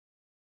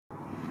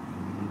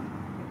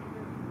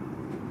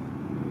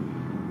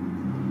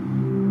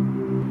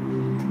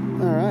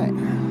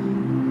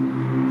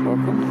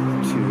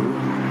welcome to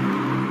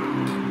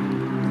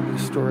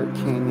historic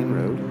Canyon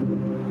Road,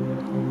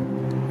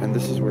 and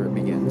this is where it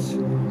begins. It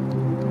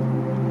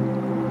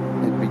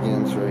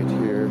begins right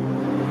here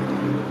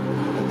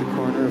at the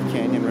corner of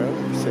Canyon Road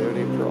and Paseo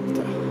de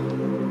Peralta.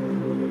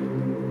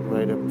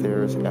 Right up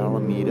there is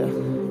Alameda,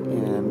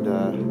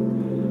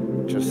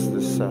 and just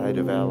this side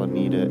of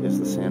Alameda is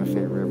the Santa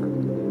Fe River.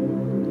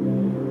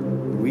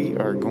 We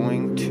are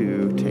going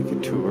to take a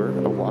tour,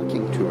 a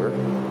walking tour,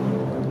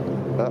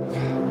 up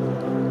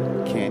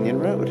Canyon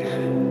Road.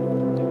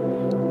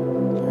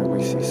 Here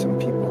we see some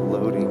people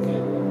loading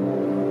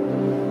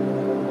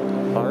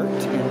art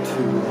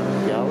into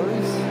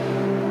galleries.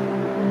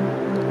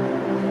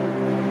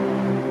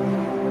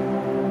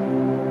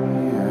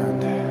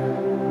 And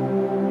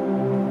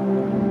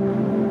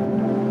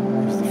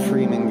there's the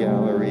Freeman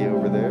Gallery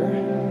over there.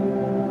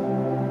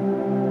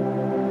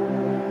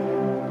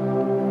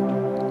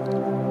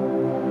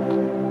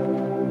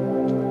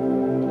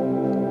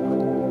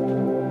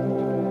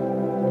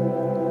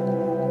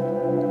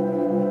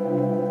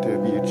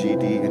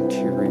 GD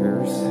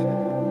Interiors,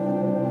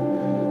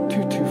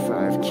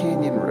 225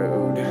 Canyon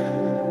Road.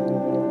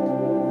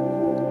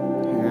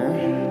 Here,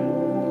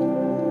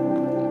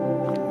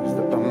 there's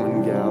the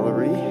Owen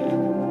Gallery.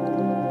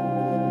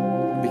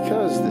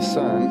 Because the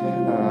sun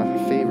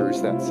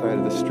favors that side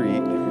of the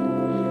street,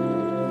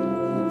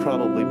 we'll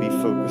probably be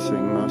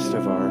focusing most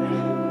of our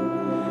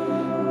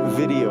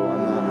video on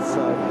that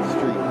side of the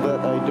street,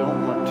 but I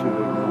don't want to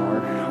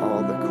ignore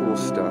all the cool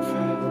stuff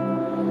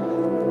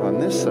on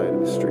this side of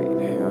the street.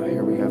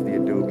 Here we have the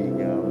Adobe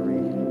Gallery,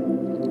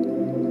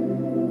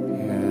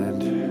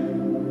 and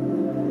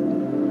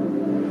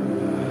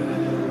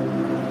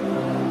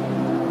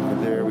over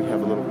there we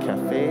have a little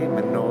Cafe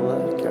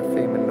Manola,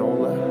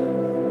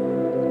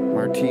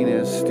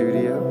 Martinez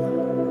Studio,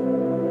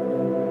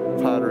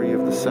 Pottery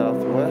of the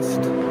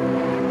Southwest,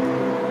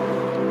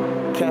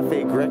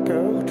 Cafe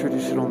Greco,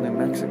 traditional New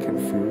Mexican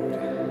food.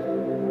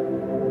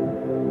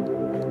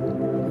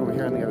 Over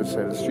here on the other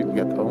side of the street we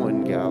got the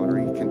Owen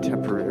Gallery,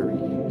 contemporary.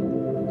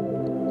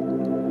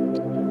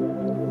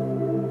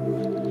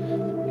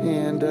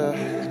 And a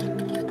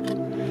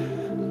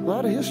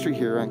lot of history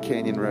here on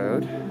Canyon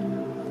Road.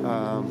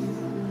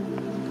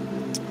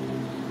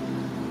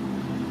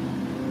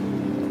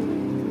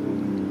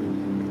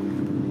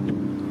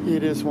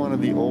 It is one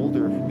of the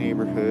older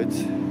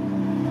neighborhoods in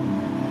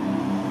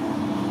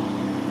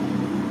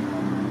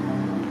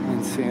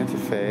Santa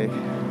Fe.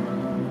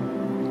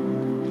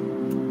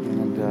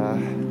 And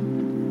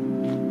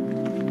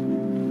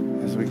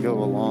as we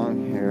go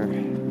along here,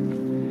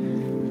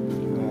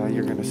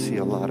 you're going to see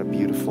a lot of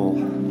beautiful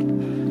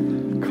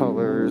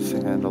colors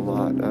and a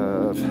lot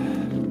of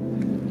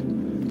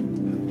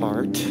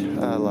art,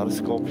 a lot of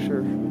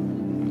sculpture.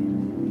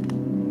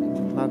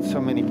 Not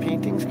so many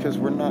paintings because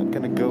we're not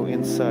going to go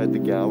inside the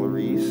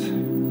galleries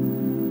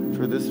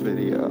for this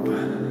video.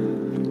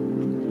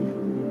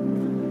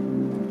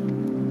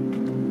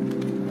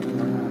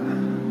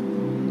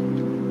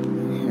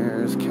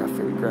 Here's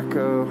Cafe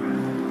Greco.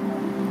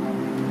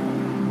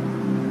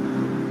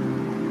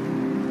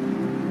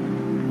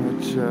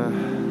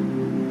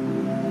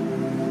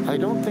 I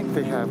don't think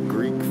they have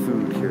Greek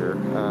food here,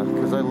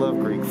 because I love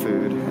Greek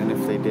food, and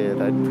if they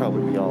did, I'd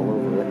probably be all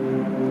over it.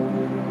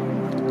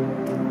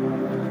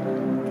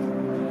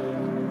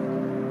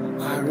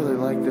 I really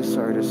like this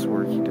artist's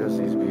work. He does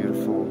these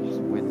beautiful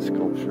wind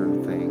sculpture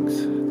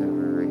things. They're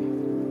very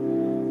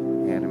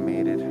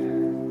animated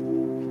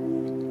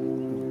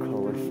and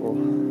colorful.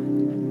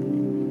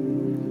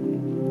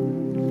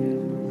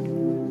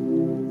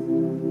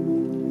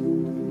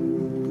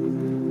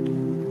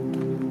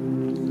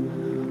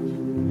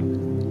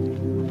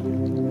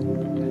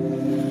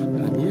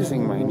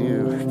 My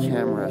new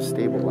camera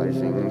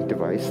stabilizing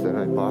device that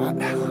I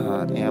bought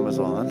on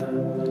Amazon.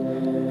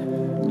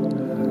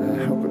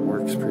 I hope it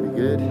works pretty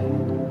good.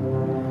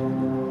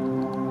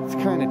 It's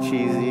kind of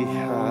cheesy.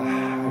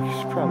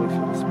 I probably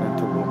should have spent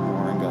a little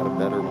more and got a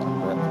better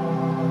one, but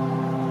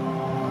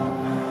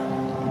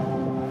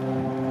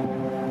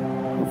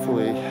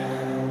hopefully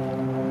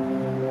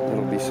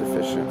it'll be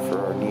sufficient for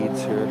our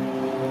needs here.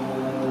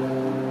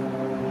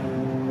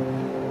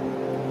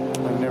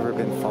 I've never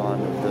been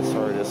fond of this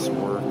artist's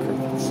work.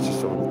 It's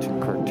just a little too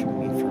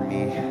cartoony for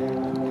me.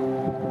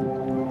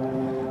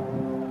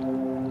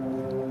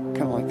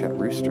 Kind of like that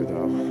rooster,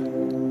 though.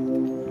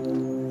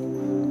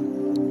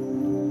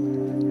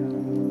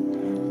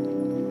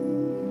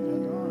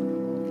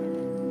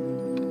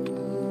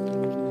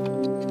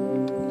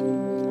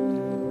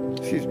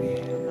 Excuse me.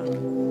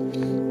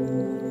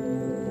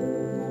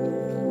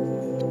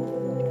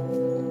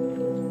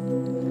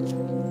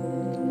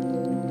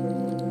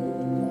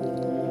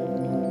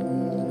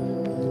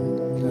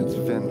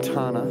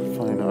 Ventana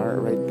Fine Art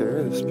right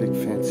there, this big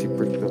fancy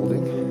brick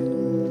building,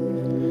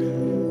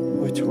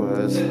 which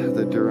was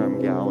the Durham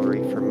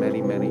Gallery for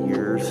many, many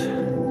years,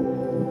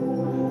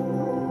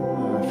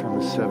 from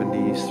the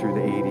 70s through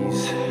the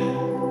 80s,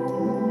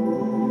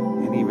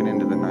 and even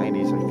into the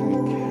 90s, I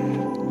think.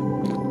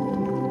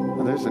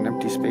 Well, there's an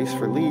empty space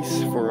for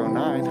lease,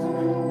 409. If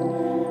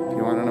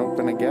you want to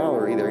open a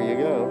gallery, there you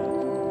go.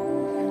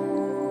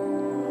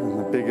 One of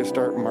the biggest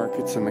art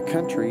markets in the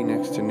country,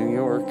 next to New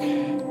York,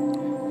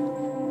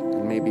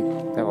 and maybe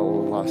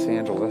Los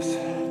Angeles.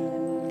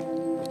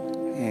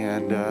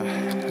 And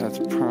that's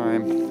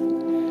prime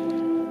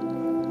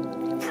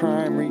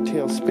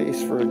retail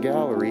space for a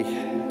gallery.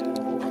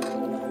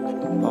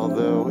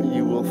 Although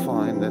you will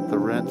find that the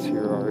rents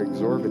here are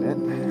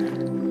exorbitant.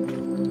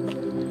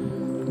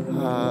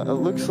 It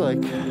looks like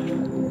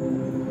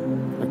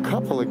a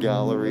couple of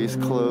galleries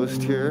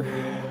closed here,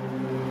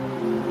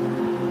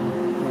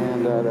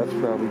 and that's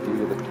probably due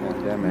to the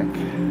pandemic.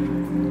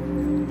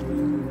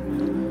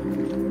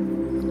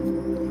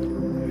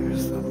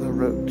 Here's the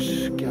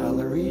LaRoche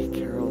Gallery,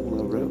 Carol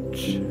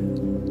LaRoche.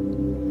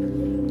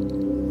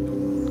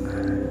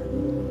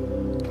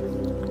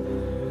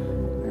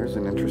 There's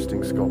an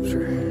interesting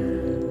sculpture.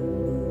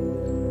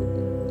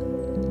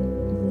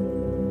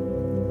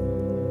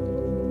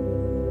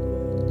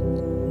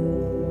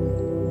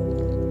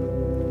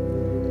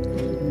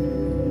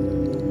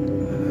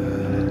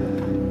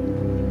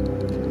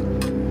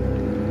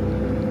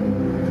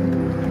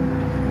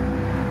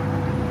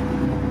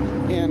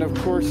 And of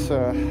course,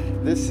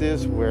 this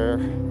is where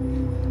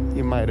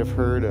you might have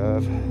heard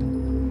of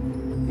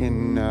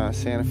in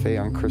Santa Fe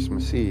on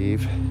Christmas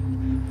Eve.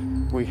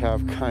 We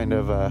have kind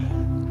of a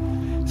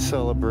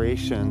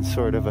celebration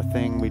sort of a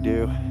thing we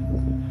do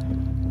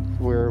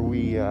where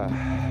we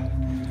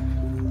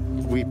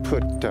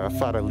put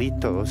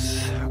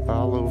farolitos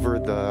all over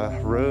the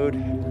road,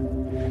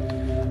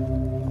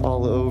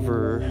 all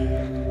over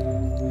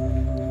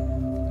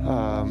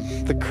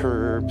the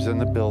curbs and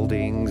the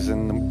buildings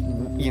and the,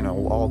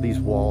 all these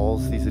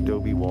walls, these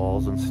adobe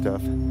walls and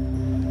stuff.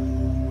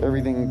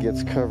 Everything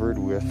gets covered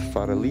with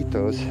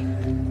farolitos,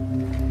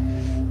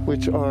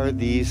 which are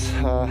these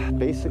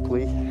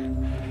basically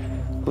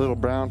little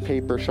brown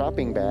paper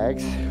shopping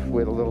bags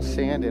with a little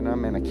sand in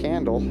them and a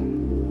candle.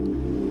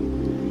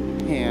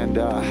 And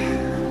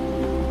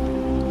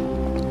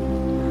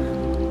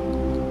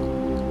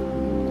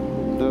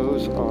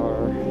those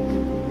are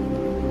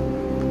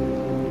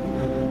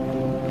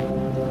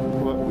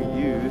what we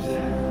use.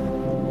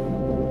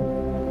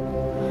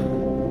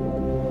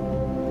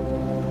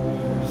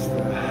 There's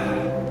the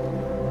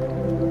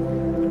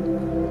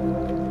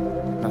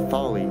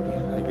Nathali,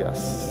 I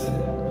guess.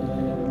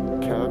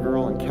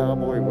 Cowgirl and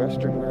cowboy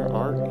western wear,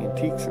 art,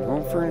 antiques, and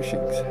home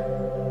furnishings.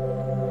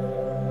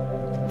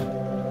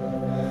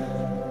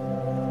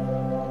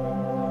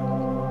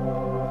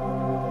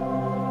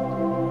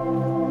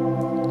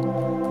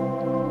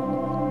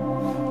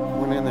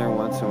 Went in there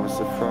once and was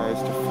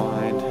surprised to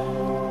find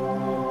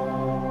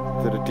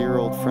that a dear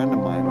old friend of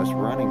mine was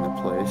running the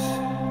place,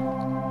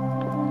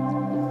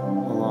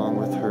 along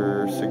with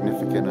her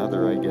significant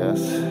other, I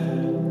guess.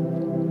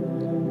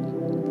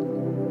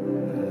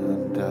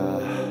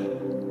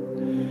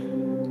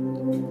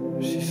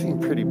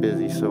 Pretty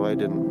busy, so I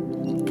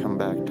didn't come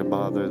back to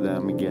bother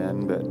them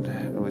again, but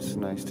it was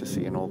nice to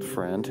see an old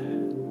friend.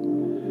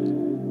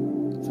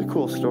 It's a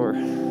cool store.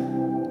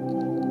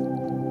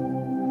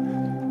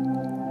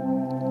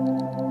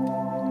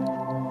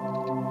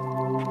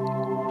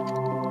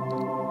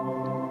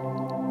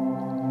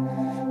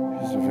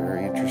 It's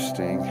very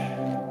interesting.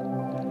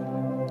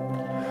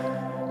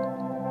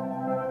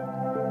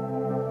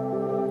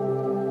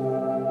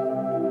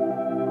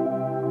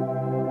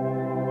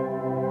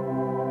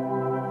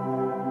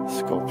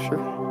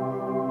 Sculpture.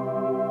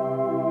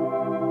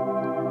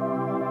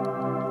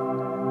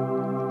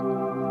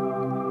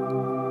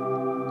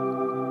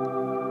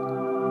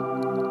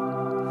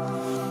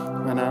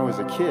 When I was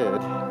a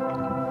kid,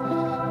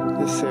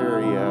 this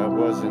area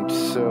wasn't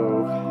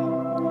so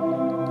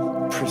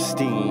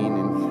pristine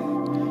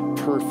and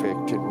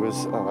perfect. It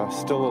was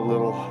still a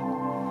little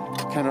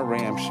kind of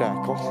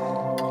ramshackle.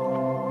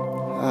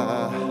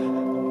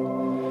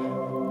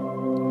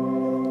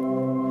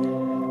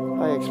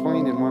 I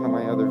explained in one of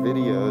my other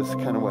videos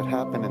kind of what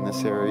happened in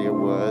this area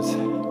was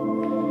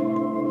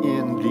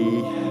in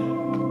the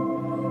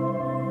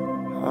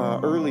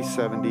early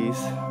 70s,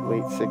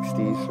 late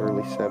 60s,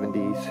 early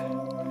 70s,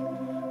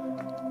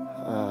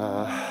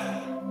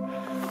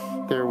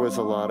 there was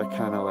a lot of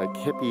kind of like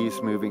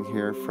hippies moving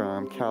here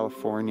from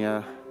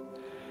California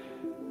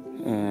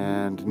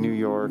and New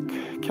York,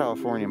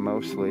 California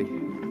mostly,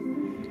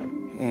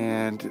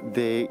 and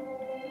they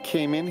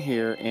came in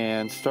here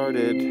and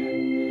started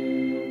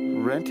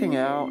renting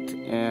out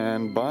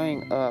and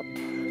buying up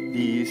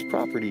these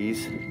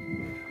properties,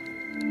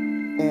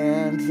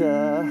 and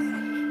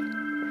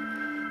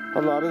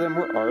a lot of them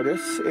were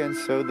artists, and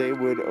so they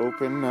would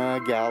open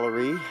a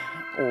gallery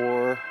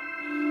or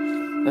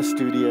a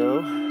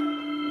studio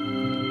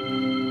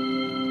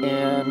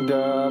and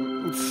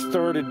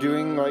started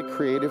doing like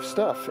creative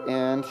stuff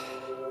and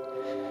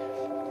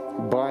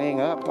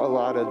buying up a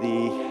lot of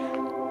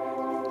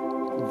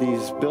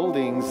these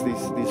buildings,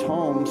 these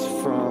homes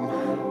from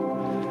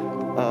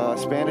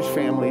Spanish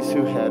families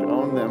who had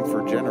owned them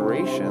for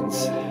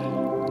generations.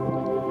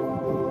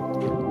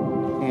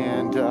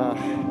 And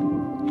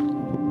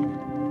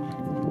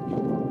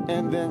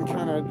And then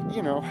kind of,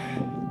 you know,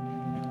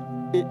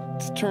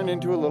 it's turned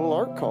into a little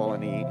art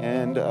colony,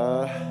 and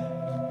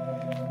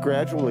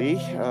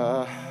gradually,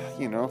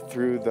 you know,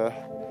 through the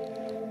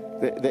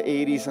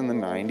 80s and the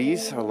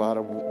 90s, a lot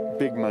of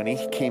big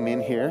money came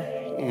in here,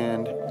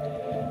 and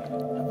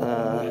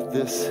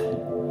this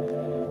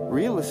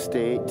real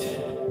estate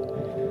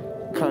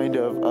kind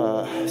of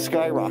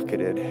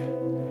skyrocketed.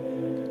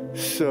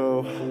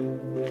 So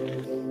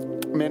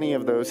many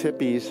of those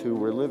hippies who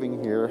were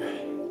living here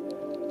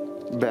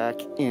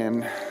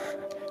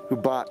who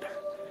bought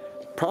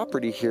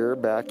property here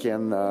back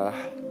in the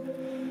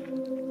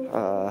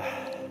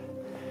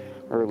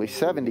early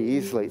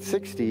 70s, late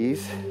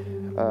 60s,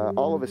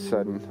 all of a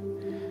sudden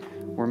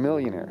were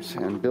millionaires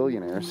and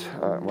billionaires.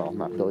 Well,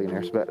 not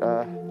billionaires, but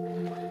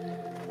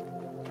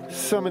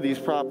some of these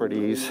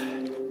properties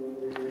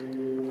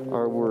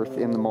are worth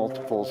in the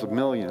multiples of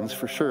millions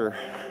for sure.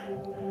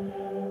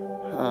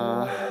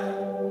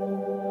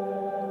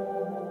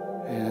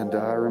 And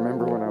I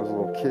remember when I was a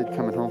little kid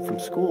coming home from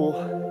school,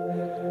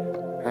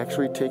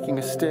 actually taking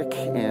a stick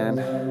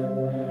and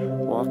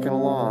walking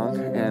along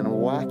and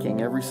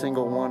whacking every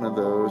single one of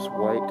those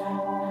white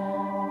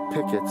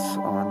pickets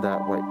on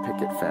that white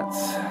picket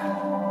fence.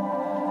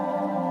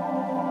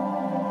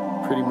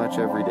 Pretty much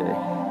every day.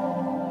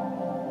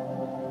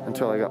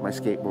 Until I got my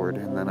skateboard,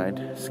 and then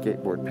I'd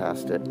skateboard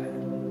past it.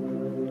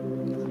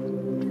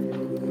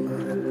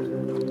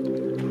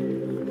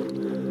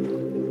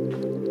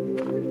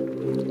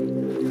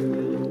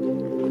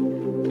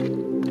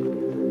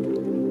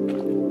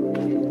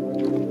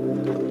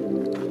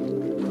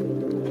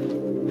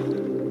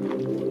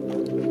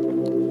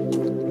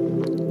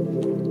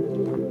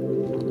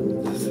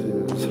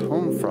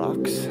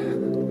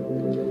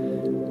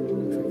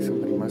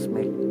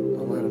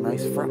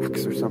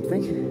 Frocks or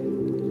something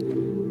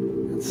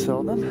and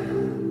sell them.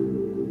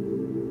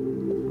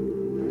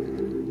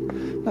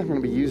 I'm not going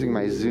to be using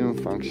my zoom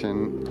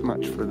function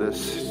much for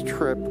this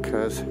trip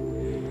because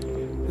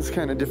it's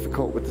kind of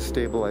difficult with the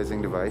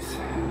stabilizing device,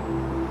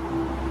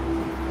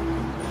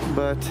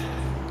 but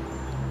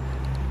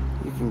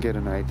you can get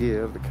an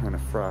idea of the kind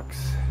of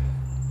frocks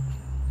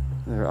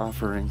they're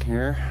offering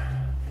here.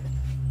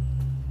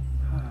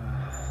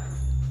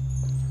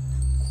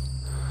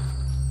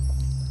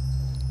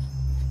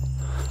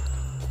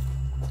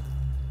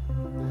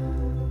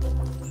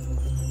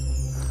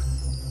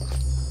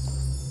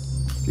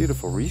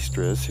 Beautiful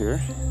restras here.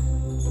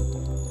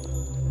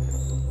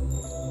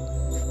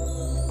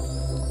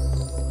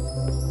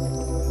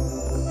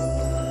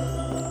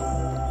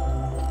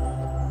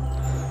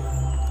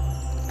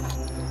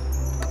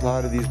 A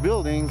lot of these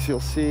buildings, you'll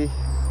see,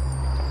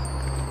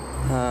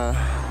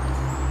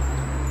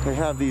 they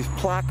have these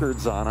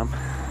placards on them.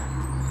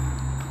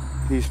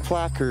 These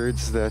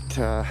placards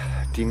that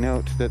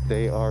denote that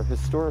they are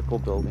historical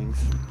buildings.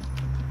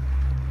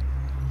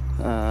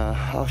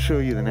 I'll show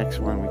you the next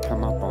one we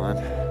come up on.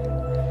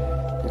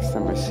 Next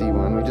time I see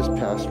one. We just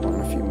passed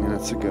one a few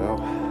minutes ago.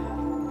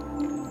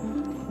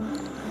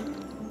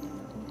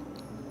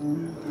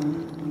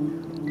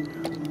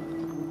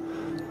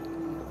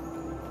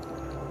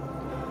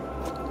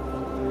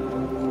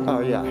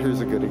 Oh yeah,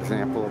 here's a good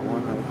example of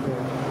one right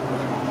there.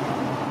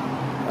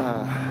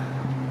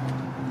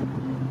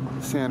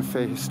 Santa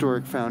Fe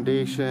Historic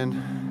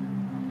Foundation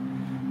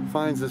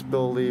finds this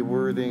building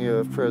worthy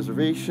of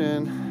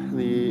preservation.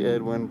 The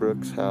Edwin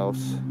Brooks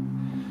House.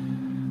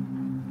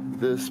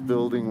 This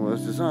building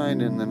was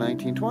designed in the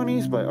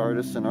 1920s by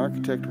artist and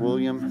architect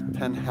William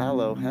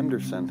Penhallow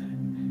Henderson.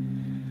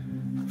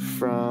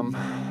 From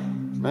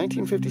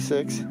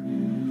 1956 to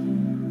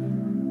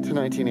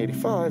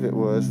 1985, it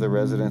was the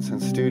residence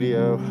and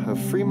studio of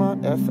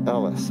Fremont F.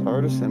 Ellis,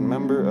 artist and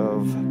member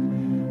of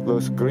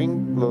Los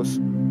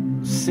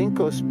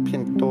Cinco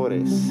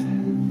Pintores.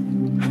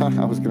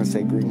 I was going to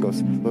say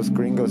gringos, Los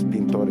Gringos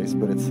Pintores,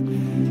 but it's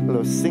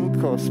Los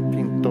Cinco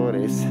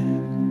Pintores.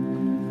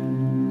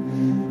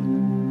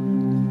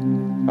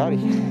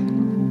 Howdy.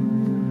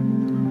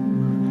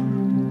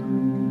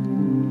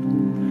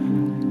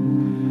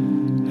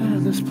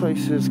 And this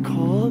place is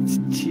called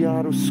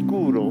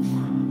Chiaroscuro.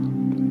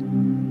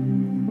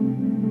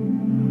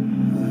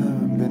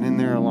 I've been in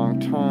there a long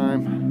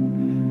time,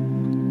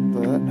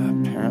 but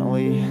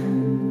apparently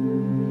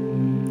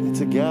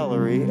it's a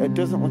gallery. It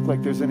doesn't look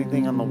like there's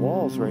anything on the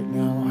walls right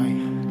now.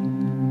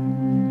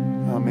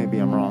 Maybe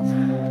I'm wrong.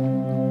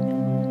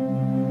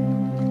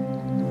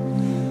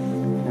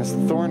 There's the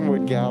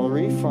Thornwood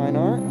Gallery, fine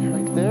art,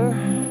 right there.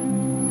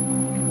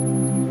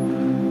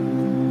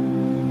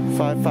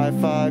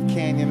 555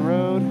 Canyon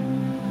Road.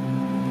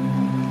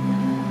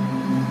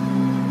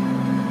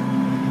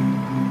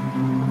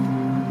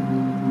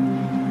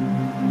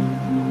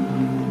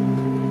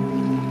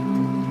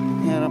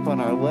 And up on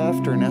our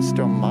left,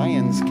 Ernesto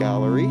Mayan's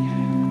Gallery,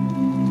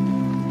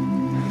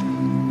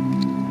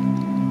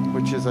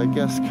 which is, I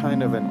guess,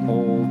 kind of an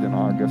old and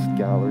august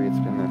gallery. It's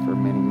been there for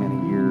many,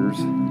 many years.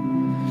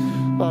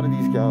 A lot of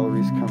these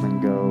galleries come and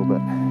go,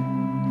 but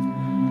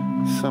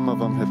some of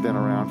them have been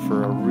around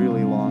for a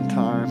really long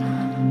time.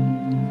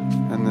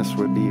 And this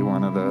would be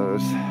one of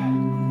those.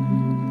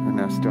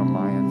 Ernesto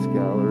Mayan's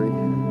gallery.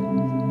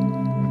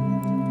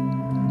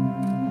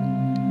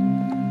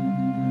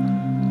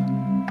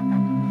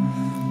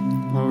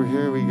 Over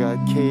here we got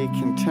K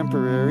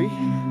Contemporary.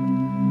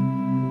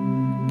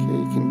 K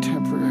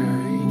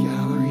Contemporary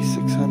Gallery,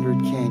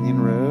 600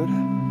 Canyon Road.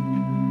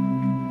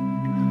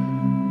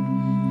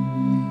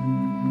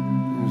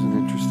 There's an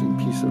interesting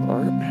piece of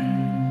art.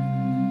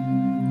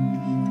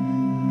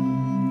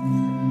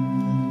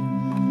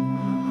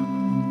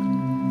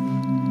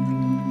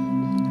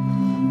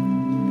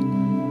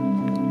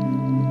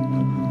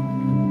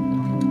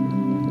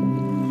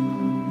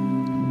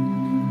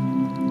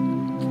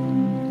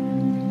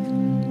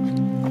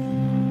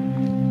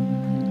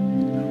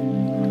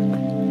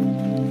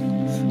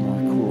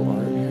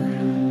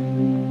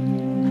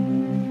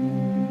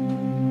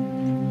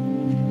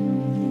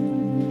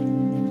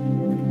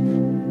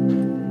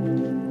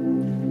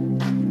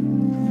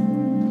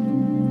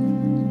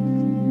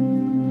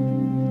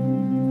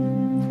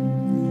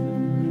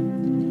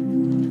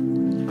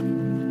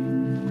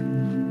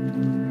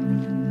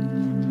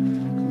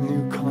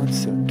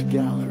 Concept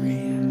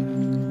Gallery.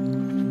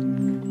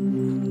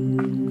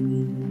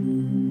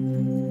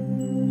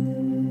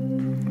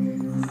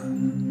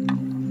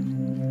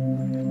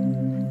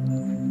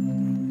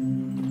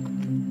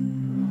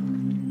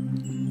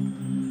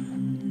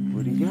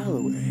 Woody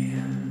Galloway.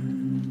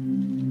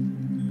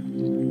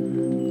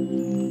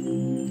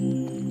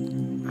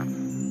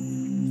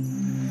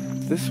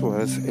 This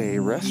was a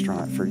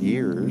restaurant for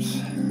years,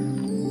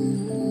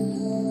 and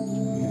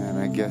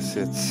I guess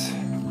it's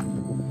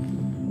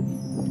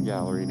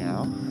gallery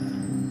now.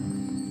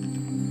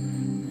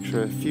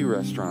 Actually, a few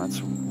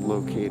restaurants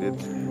located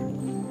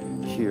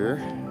here.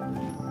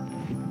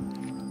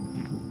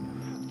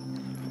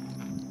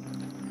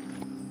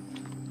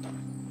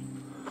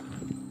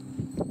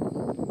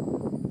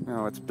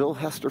 Now it's Bill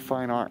Hester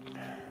Fine Art.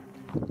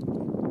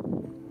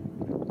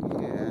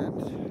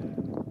 And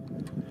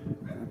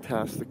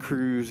past the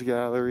Cruise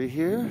Gallery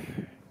here.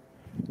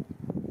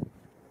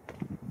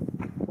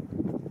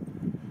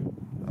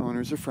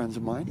 Owners are friends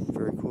of mine,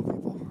 very cool people.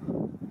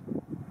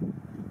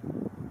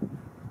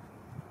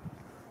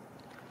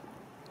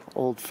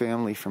 Old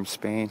family from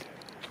Spain.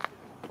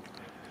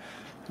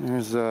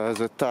 There's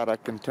Zatara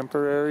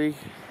Contemporary.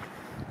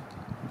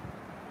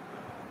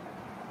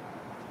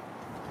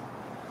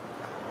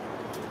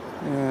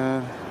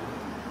 And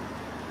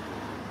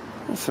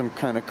some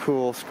kind of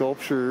cool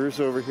sculptures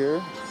over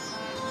here.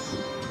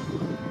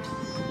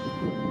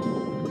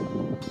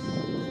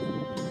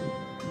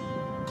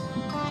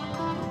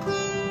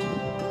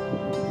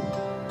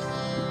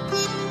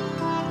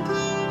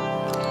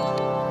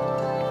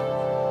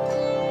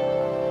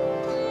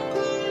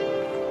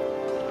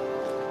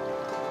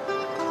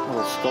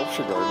 Little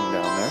sculpture garden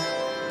down there.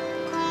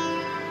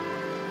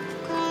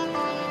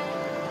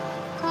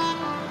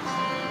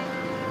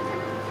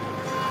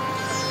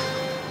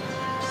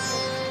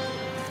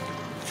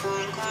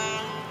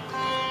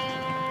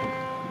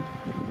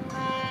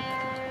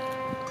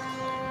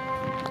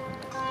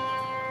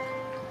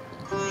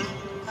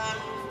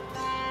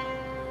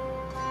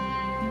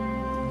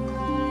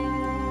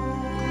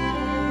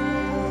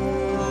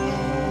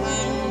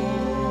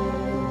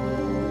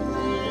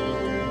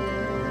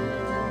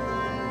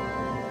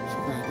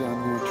 Down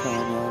there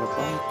trying out a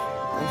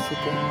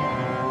bicycle.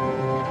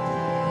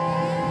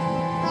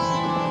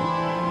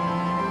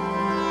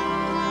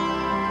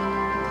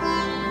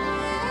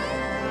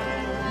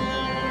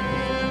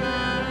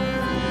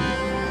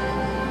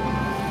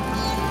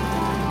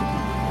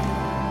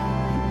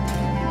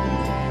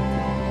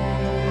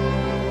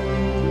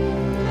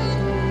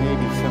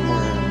 Maybe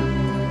somewhere in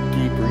the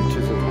deep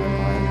reaches of my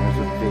mind there's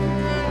a big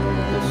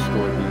this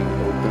store being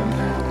opened.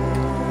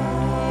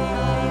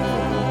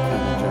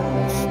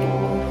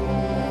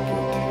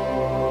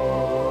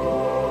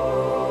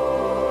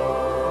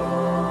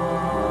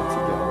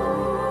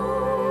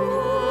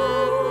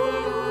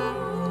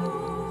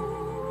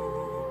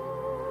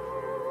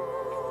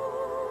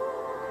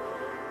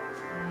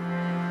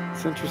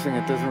 It's interesting,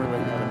 it doesn't really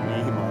have a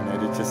name on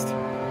it, it's just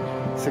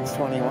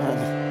 621.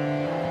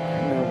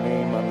 No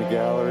name on the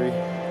gallery.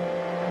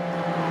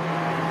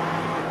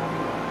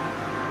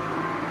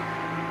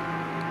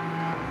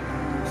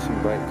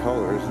 Some bright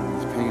colors in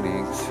these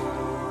paintings.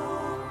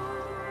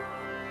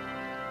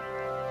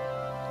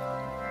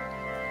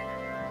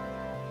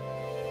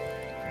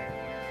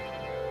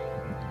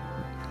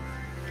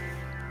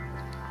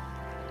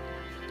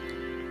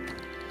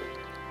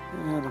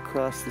 And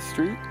across the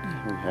street,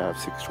 we have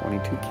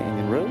 622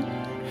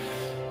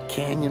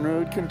 Canyon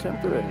Road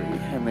Contemporary,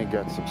 and they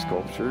got some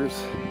sculptures.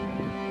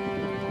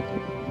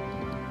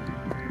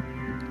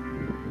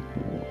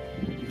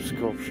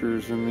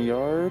 Sculptures in the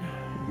yard.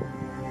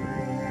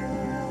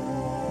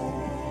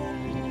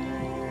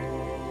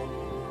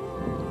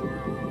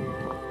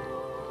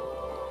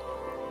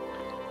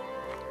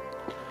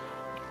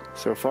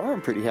 So far,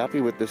 I'm pretty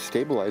happy with this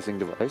stabilizing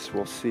device.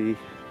 We'll see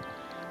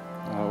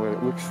what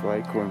it looks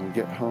like when we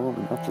get home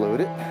and upload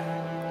it.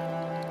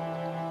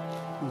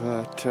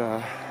 But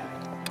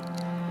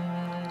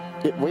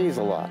it weighs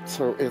a lot,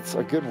 so it's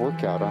a good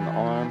workout on the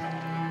arm.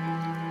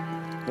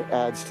 It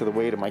adds to the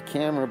weight of my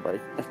camera by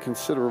a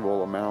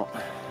considerable amount.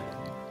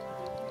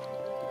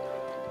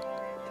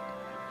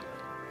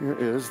 Here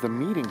is the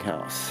meeting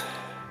house,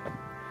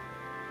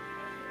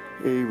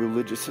 a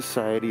religious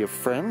society of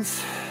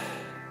friends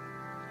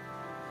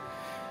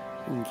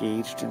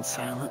engaged in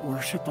silent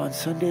worship on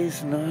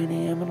Sundays, 9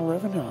 a.m. and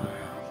 11 a.m.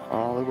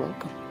 All are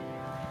welcome.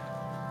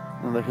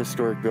 Another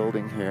historic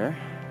building here,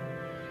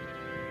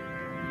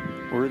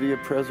 worthy of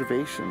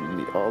preservation,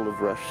 the Olive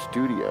Rush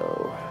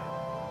Studio.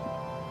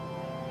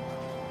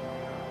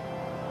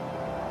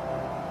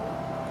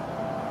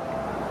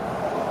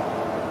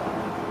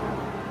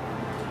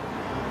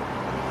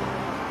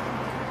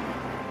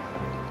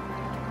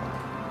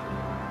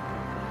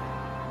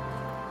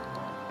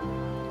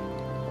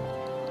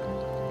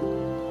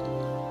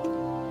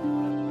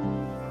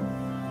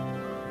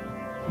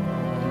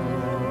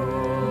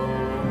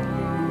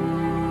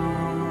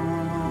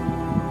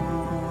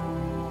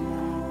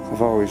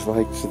 I've always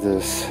liked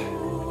this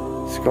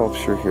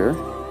sculpture here.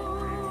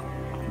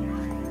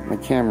 My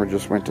camera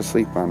just went to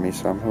sleep on me,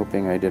 so I'm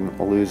hoping I didn't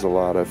lose a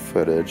lot of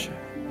footage.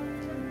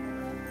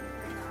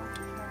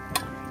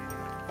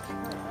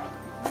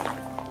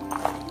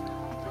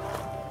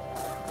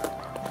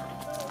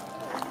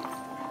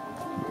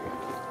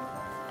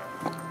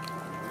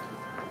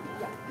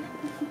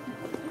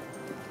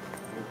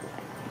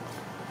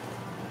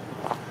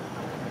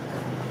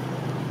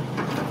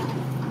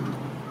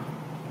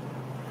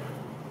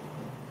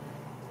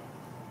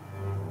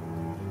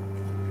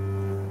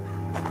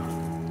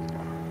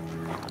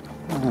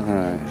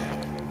 Alright,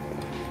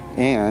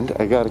 and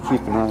I gotta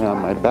keep an eye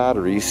on my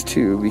batteries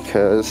too,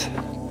 because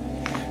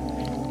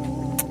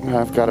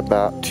I've got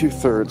about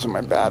 2/3 of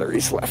my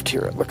batteries left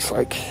here, it looks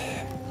like.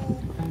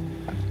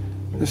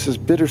 This is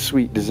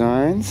Bittersweet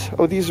Designs.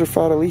 Oh, these are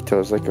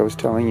Farolitos, like I was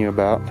telling you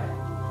about.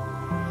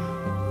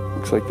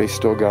 Looks like they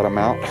still got them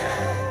out.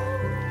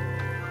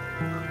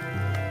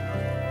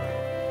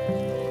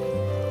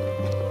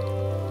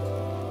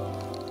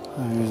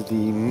 There's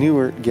the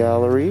Newark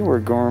Gallery, where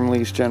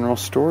Gormley's General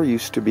Store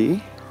used to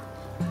be.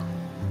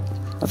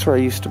 That's where I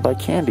used to buy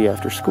candy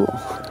after school.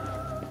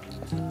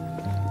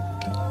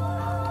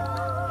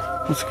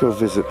 Let's go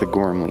visit the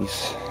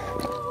Gormleys.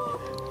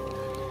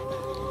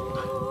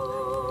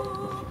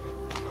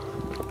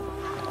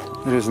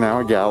 It is now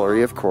a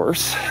gallery, of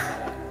course.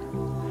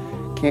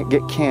 Can't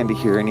get candy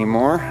here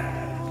anymore.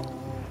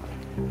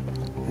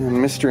 And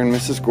Mr. and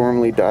Mrs.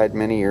 Gormley died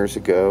many years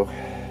ago.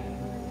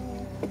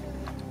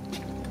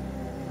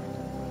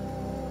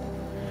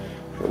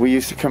 We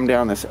used to come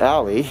down this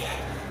alley.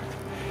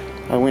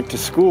 I went to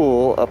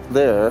school up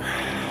there.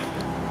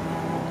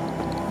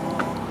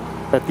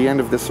 At the end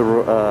of this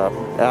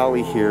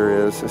alley here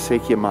is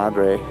Acequia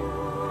Madre.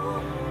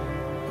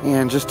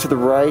 And just to the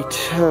right,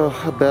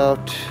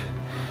 about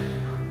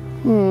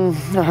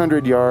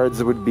 100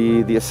 yards would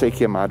be the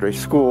Acequia Madre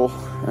School.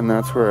 And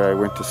that's where I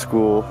went to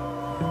school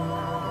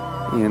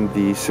in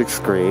the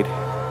 6th grade.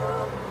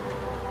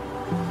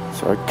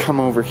 So I'd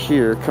come over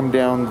here, come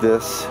down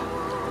this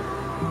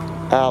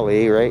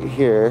alley right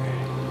here,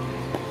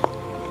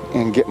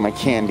 and get my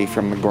candy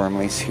from the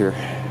Gormleys here.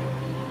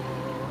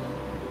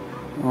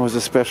 I was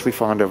especially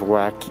fond of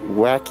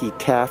wacky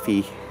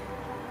taffy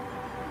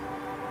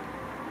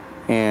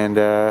and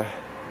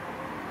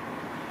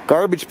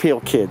Garbage Pail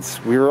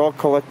Kids. We were all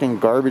collecting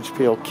Garbage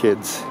Pail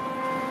Kids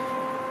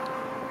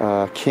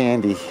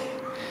candy,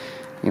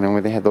 you know,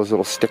 where they had those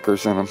little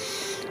stickers in them.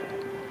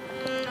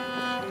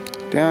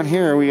 Down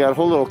here we got a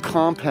whole little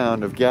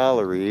compound of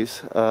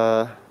galleries.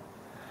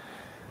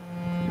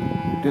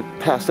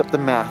 Passed up the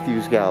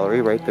Matthews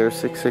Gallery right there,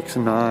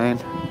 669.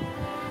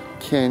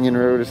 Canyon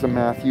Road is the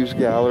Matthews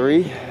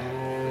Gallery.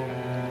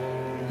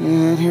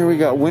 And here we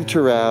got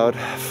Winterroud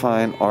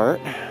Fine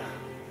Art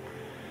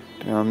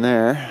down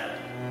there.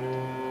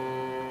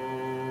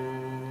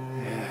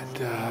 And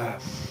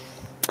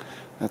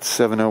that's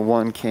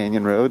 701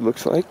 Canyon Road,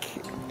 looks like.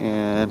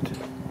 And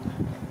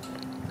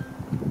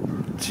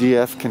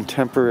GF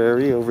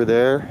Contemporary over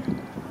there.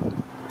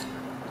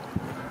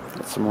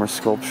 Got some more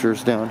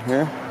sculptures down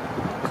here.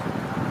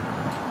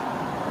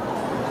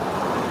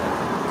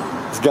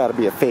 There's got to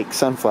be a fake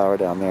sunflower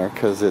down there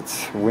because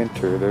it's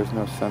winter. There's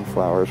no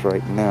sunflowers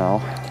right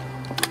now.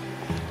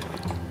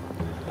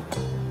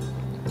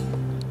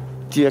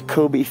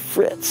 Jacoby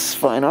Fritz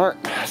Fine Art,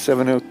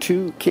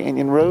 702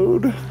 Canyon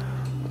Road.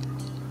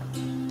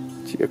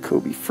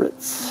 Jacoby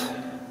Fritz.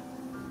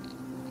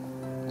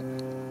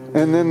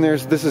 And then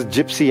this is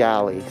Gypsy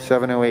Alley,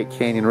 708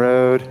 Canyon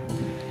Road.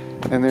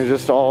 And there's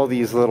just all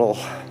these little,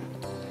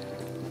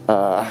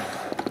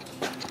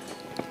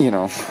 you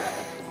know,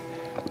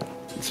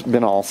 it's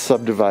been all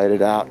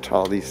subdivided out to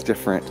all these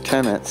different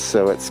tenants.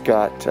 So it's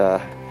got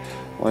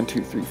 1,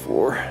 2, 3,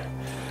 4,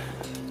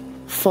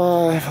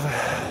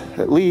 5,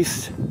 at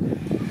least,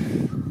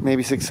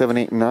 maybe 6, 7,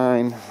 8,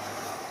 9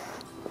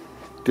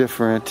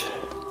 different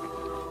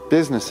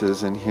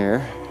businesses in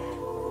here.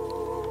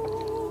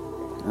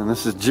 And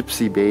this is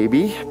Gypsy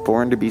Baby,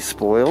 Born to be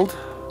Spoiled.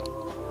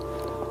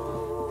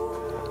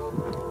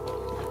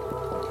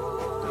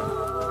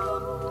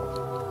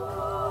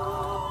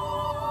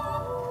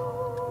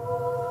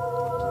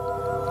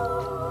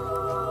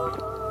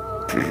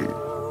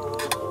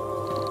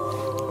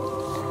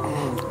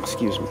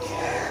 Excuse me.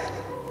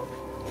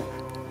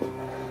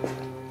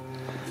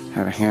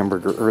 Had a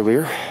hamburger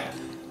earlier.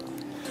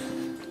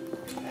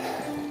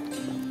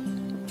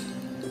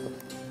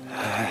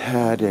 I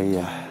had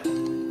a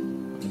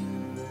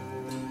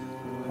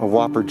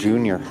Whopper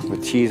Jr.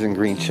 with cheese and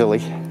green chili,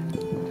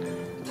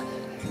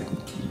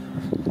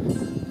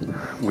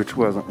 which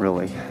wasn't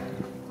really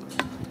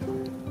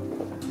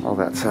all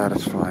that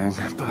satisfying,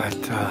 but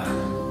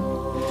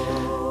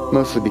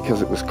mostly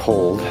because it was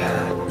cold.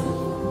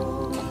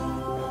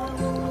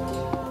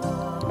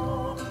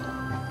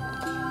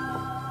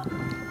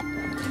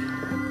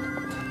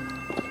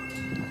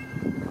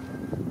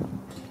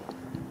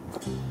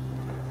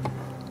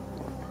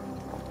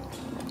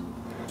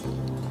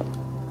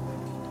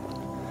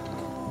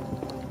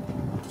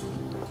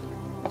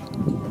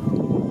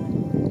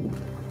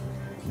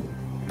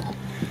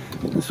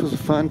 This was a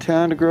fun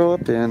town to grow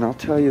up in, I'll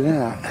tell you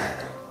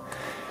that.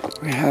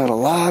 We had a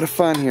lot of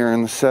fun here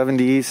in the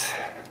 70s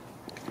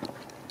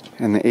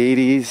and the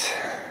 80s,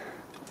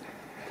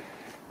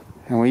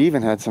 and we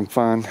even had some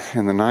fun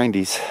in the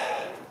 90s.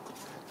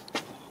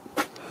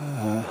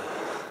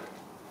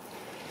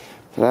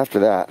 But after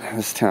that,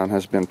 this town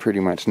has been pretty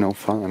much no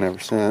fun ever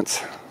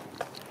since.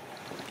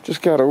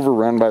 Just got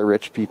overrun by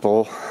rich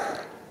people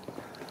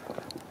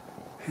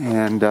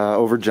and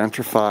over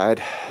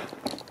gentrified,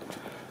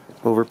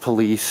 over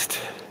policed,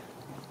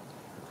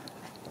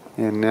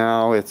 and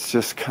now it's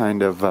just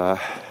kind of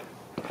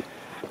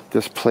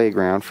this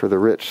playground for the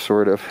rich,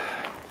 sort of.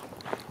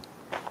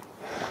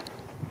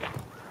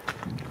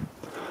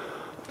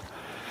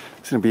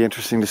 It's going to be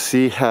interesting to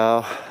see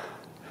how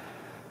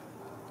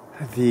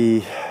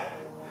the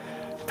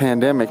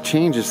pandemic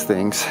changes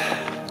things.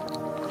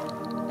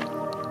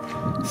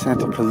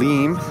 Santa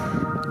Kalim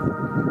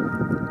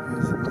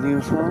is a new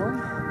home.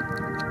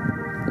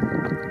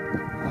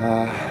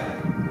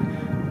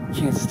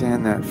 Can't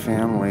stand that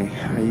family.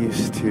 I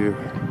used to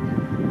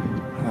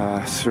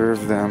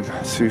serve them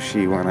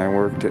sushi when I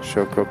worked at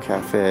Shoko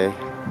Cafe,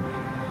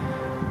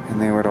 and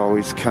they would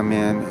always come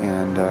in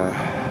and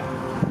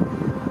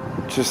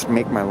just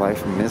make my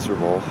life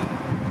miserable.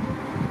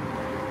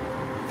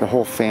 The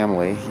whole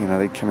family, you know,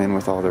 they'd come in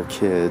with all their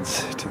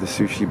kids to the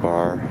sushi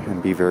bar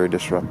and be very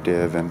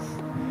disruptive and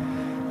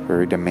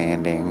very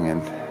demanding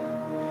and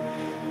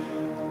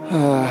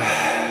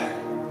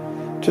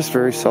just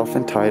very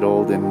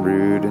self-entitled and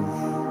rude, and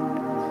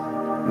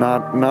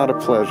not a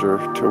pleasure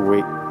to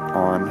wait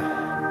on.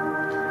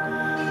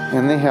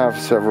 And they have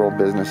several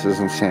businesses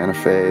in Santa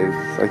Fe.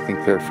 I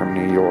think they're from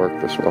New York,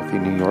 this wealthy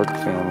New York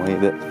family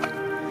that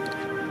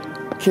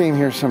came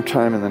here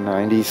sometime in the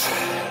 90s.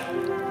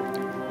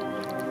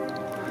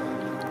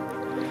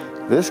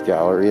 This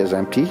gallery is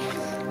empty.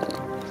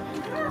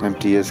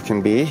 Empty as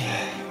can be.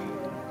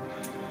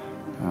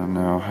 I don't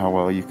know how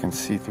well you can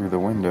see through the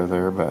window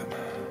there, but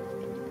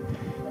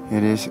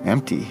it is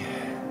empty.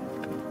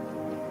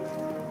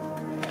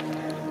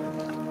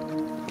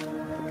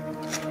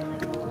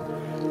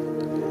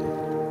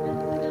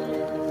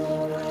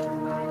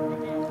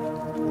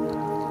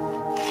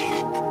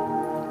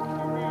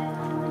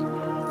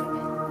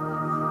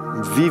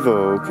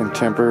 Vivo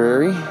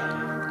Contemporary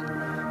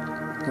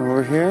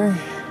over here.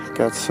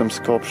 Got some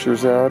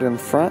sculptures out in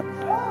front.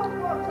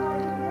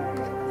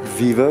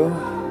 Vivo.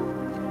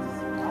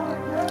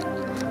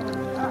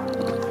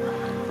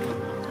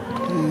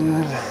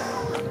 And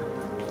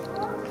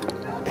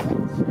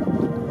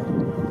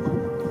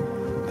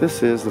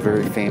this is the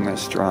very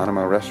famous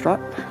Geronimo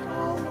restaurant.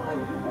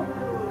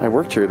 I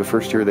worked here the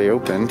first year they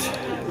opened.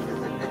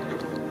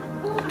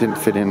 Didn't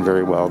fit in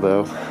very well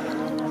though.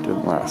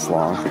 Didn't last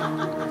long.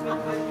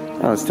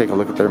 Now let's take a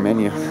look at their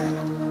menu.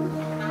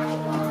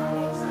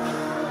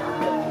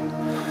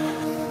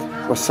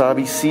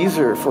 Wasabi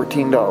Caesar,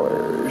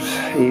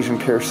 $14. Asian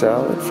pear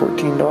salad,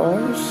 $14.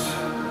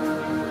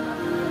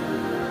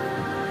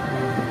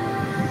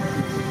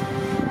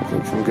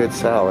 Take some good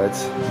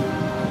salads.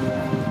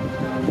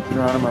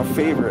 Geronimo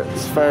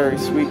favorites, fiery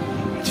sweet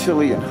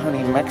chili and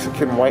honey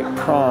Mexican white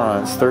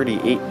prawns,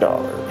 $38.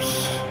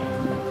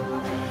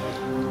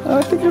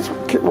 I think it's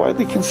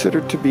widely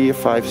considered to be a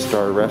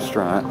 5-star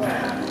restaurant.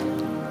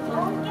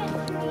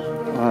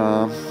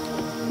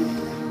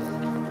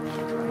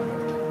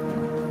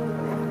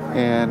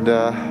 And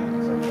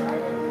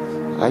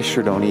I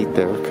sure don't eat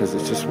there because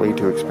it's just way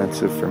too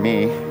expensive for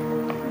me.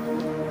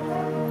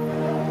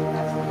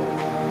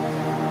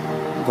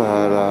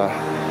 But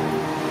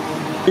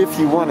if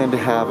you wanted to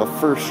have a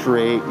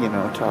first-rate, you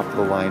know,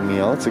 top-of-the-line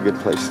meal, it's a good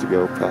place to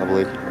go,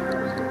 probably.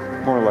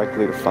 More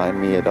likely to find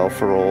me at El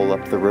Farol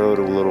up the road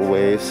a little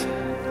ways.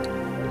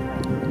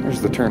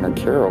 There's the Turner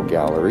Carroll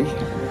Gallery.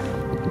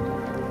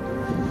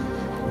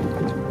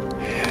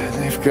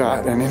 They've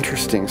got an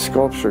interesting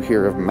sculpture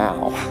here of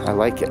Mao. I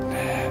like it.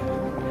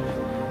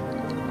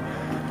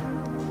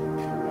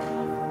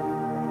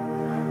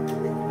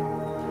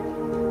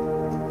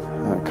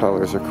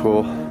 colors are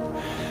cool.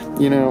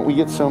 You know, we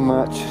get so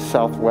much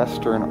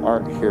Southwestern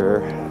art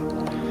here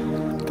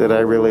that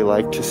I really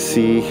like to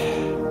see,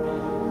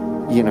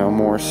 you know,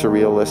 more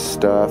surrealist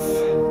stuff,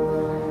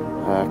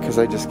 because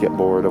I just get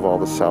bored of all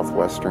the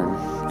Southwestern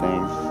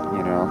thing,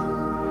 you know.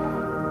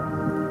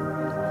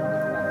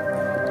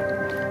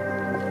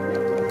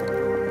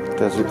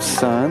 Desert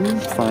Sun,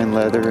 fine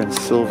leather and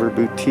silver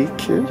boutique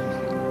here.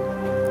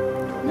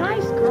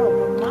 Nice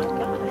girl, my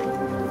God.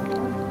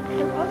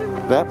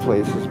 That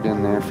place has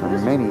been there for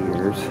many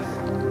years.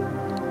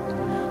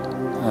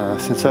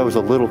 Since I was a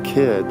little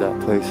kid,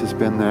 that place has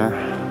been there.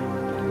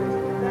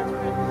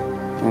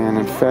 And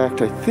in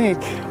fact, I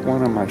think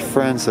one of my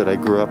friends that I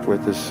grew up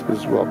with is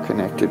well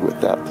connected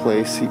with that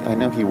place. I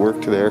know he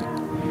worked there.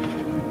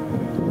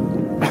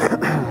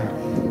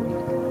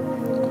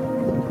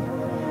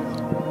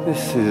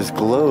 This is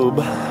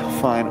Globe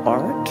Fine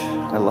Art.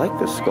 I like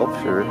this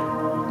sculpture.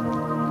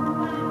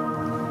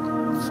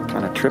 It's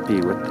kind of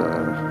trippy with the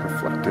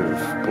reflective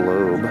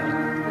globe.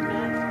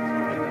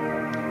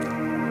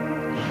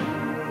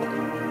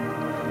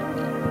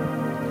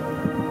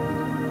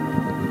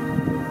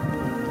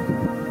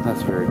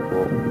 That's very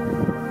cool.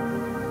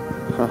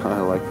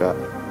 I like that.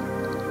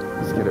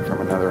 Let's get it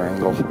from another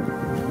angle.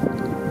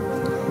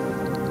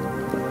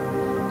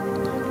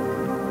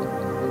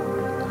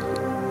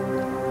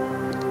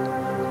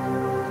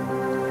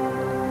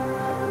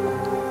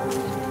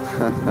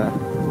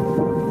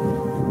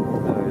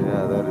 Oh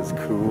yeah, that is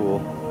cool.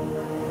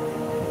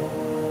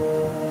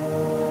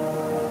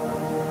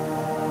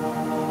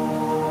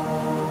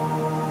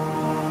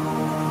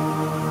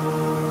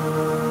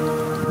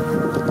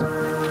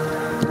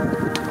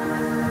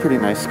 Pretty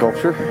nice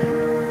sculpture.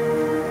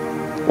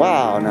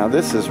 Wow, now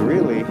this is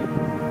really,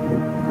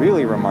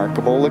 really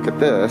remarkable. Look at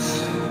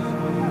this.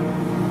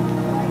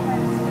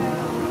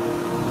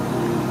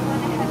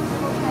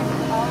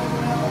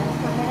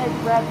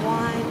 Red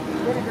wine,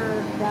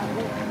 vinegar,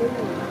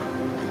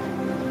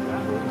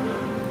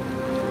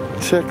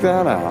 Check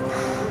that out.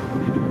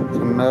 It's a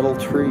metal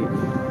tree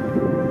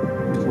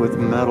with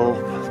metal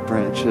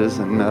branches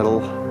and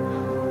metal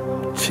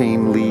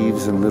chain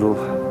leaves and little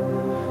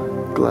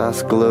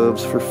glass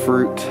globes for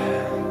fruit.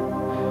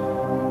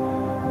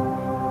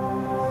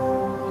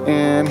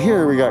 And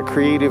here we got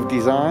creative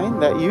design.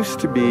 That used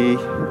to be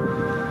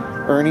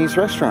Ernie's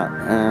restaurant,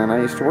 and I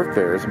used to work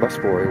there as a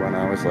busboy when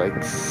I was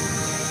like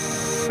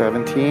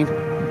 17.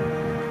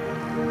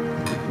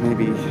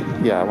 Maybe,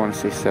 yeah, I want to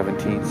say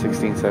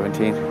 16,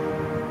 17.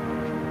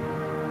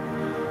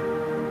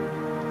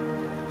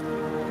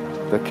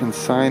 The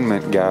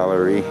Consignment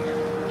Gallery.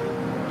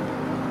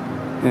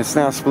 And it's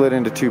now split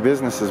into two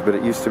businesses, but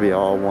it used to be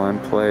all one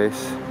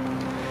place.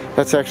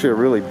 That's actually a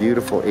really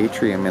beautiful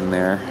atrium in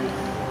there,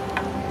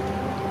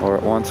 or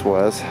it once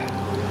was.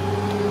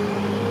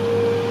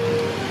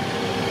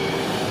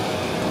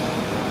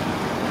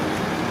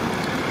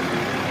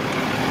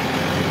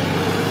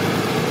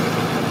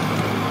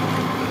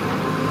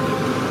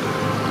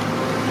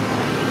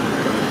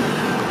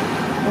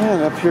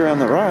 And up here on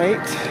the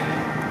right,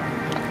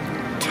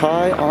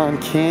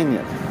 Tie-On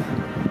Canyon.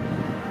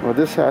 Well,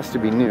 this has to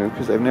be new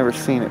because I've never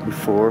seen it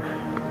before.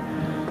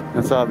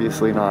 It's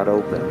obviously not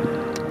open,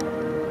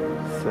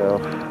 so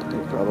they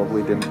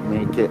probably didn't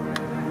make it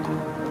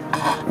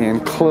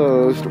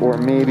enclosed, or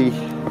maybe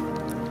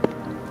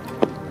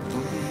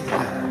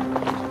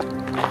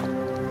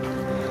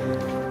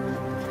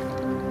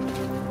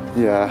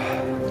yeah,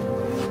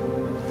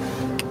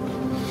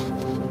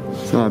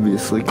 it's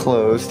obviously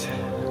closed.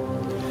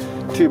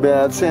 Too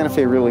bad. Santa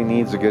Fe really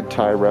needs a good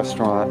Thai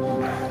restaurant.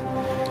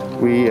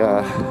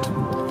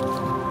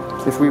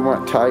 If we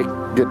want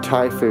good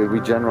Thai food,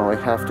 we generally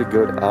have to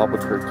go to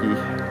Albuquerque.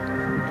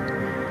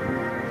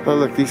 Oh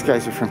look, these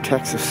guys are from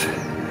Texas.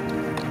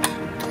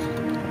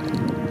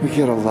 We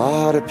get a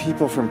lot of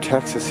people from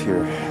Texas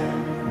here.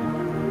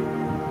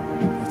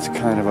 It's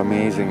kind of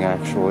amazing,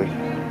 actually.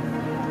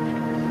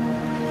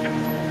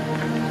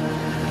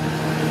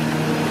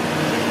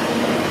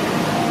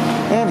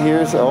 And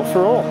here's El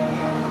Farol.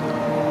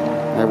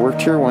 I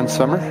worked here one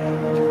summer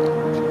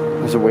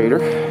as a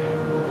waiter.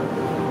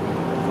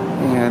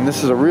 And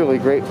this is a really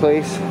great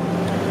place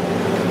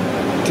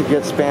to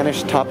get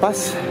Spanish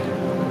tapas.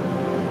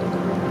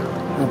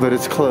 But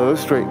it's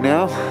closed right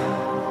now.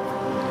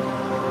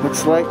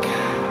 Looks like.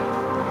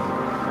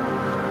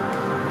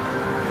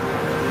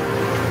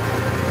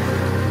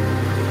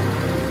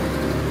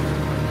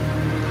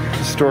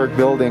 Historic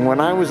building. When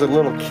I was a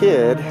little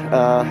kid,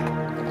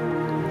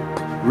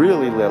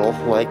 really little,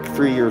 like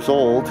 3 years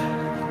old,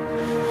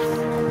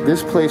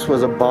 this place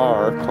was a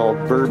bar called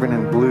Bourbon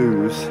and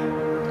Blues.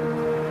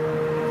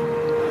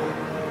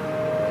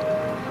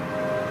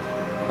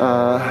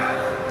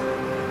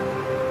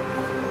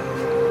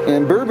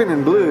 And Bourbon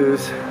and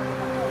Blues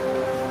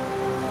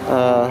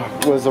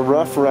was a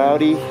rough,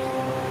 rowdy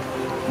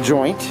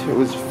joint. It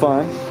was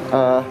fun.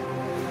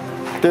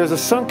 There's a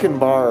sunken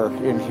bar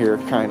in here,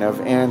 kind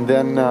of, and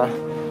then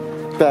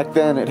back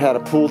then it had a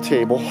pool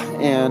table,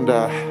 and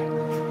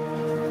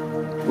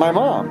my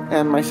mom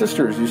and my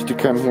sisters used to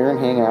come here and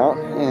hang out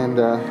and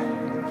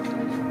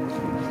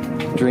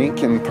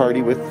drink and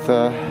party with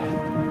the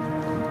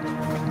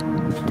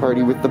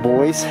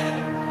boys.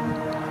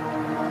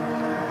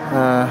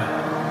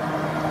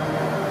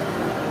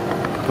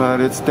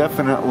 But it's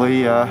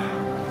definitely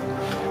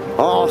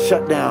all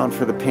shut down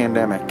for the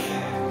pandemic.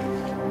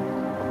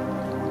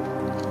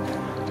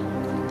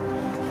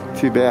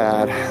 Too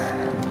bad.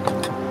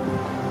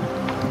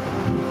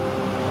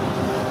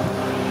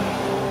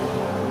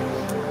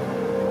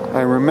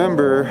 I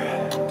remember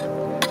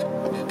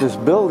this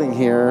building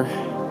here,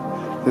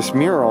 this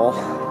mural,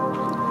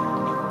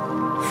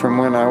 from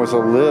when I was a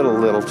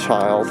little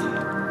child.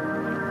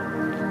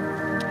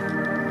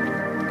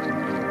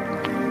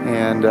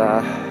 And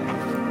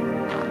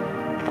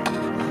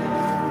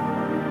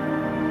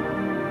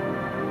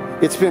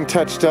it's been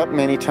touched up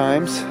many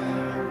times,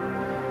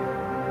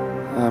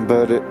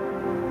 but it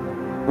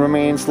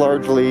remains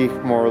largely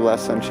more or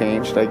less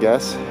unchanged, I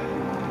guess.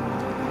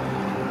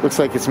 Looks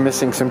like it's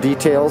missing some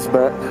details,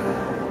 but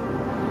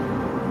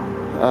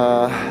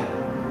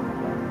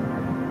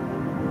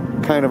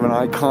kind of an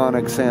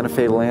iconic Santa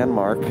Fe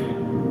landmark.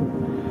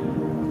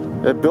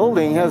 That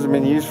building hasn't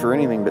been used for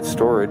anything but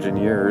storage in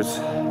years.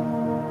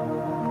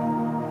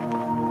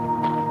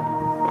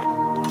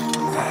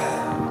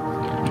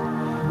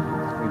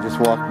 We just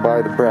walked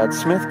by the Brad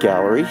Smith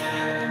Gallery,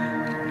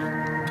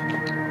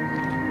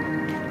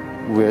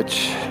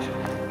 which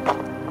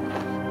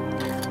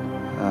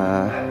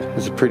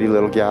is a pretty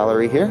little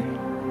gallery here.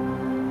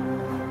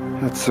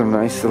 Got some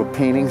nice little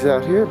paintings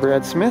out here,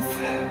 Brad Smith.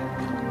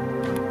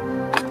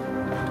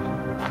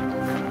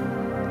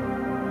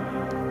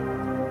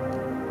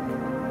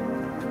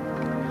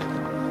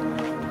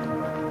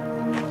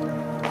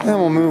 And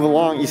we'll move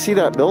along. You see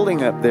that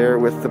building up there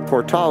with the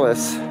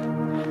portales,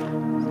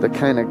 the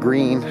kind of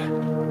green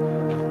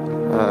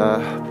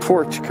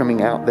porch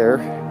coming out there.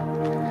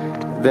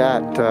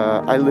 That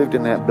I lived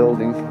in that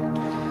building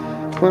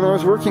when I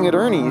was working at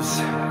Ernie's,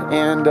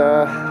 and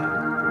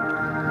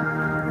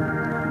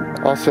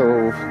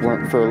also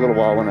went for a little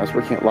while when I was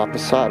working at La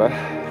Posada.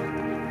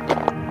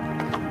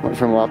 Went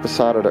from La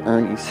Posada to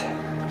Ernie's.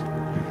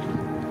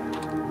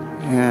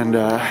 And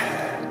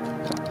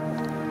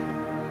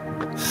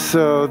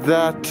so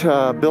that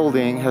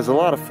building has a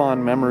lot of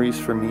fond memories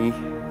for me.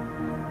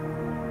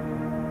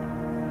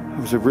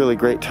 It was a really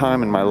great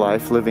time in my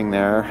life living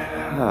there.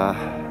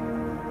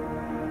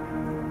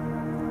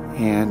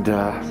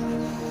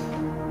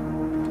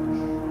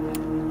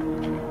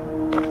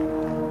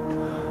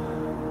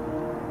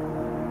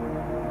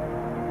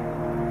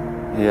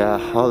 Yeah,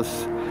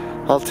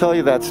 I'll tell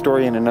you that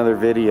story in another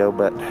video,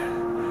 but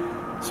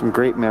some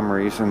great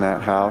memories in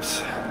that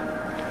house.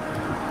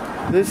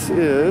 This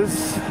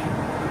is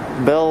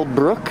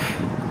Bellbrook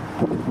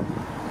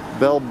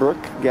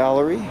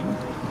Gallery.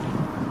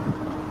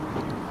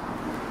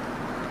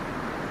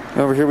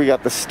 Over here we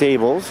got the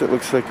stables. It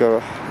looks like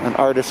an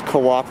artist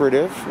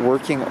cooperative,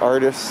 working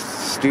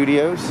artist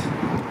studios.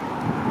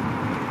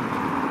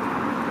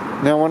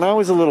 Now when I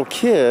was a little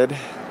kid,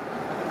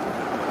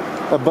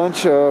 a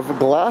bunch of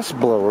glass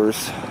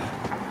blowers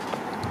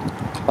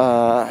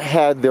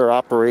had their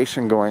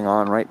operation going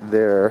on right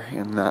there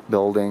in that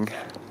building.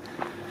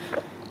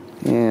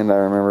 And I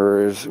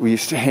remember we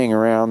used to hang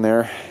around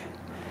there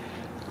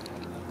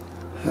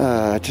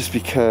just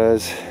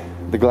because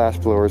the glass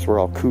blowers were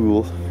all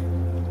cool.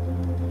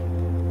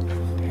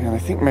 And I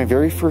think my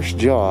very first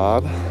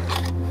job,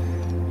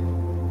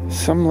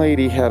 some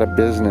lady had a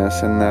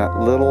business in that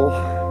little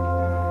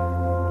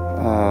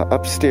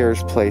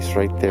upstairs place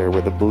right there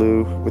with the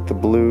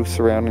blue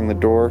surrounding the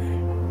door.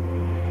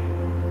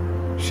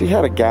 She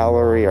had a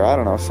gallery, or I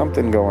don't know,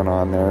 something going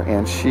on there,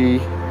 and she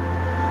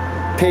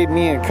paid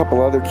me and a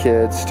couple other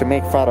kids to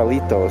make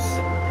farolitos.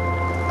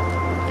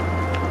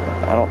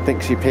 I don't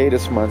think she paid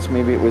us much.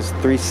 Maybe it was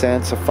 3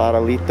 cents a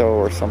farolito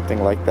or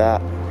something like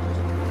that.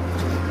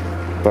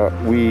 But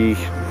we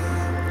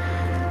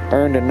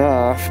earned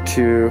enough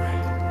to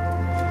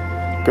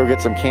go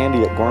get some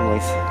candy at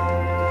Gormley's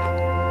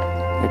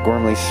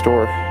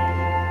store.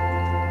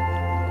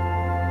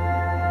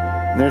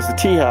 And there's the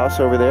tea house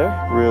over there.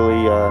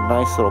 Really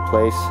nice little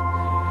place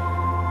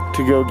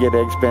to go get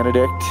Eggs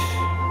Benedict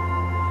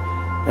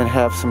and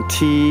have some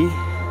tea.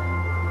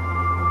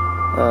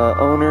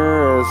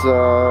 Owner is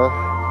a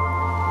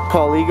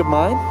colleague of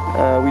mine.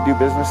 We do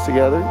business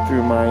together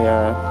through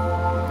my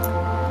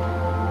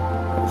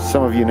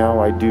some of you know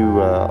I do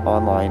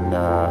online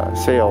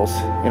sales,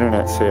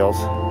 internet sales.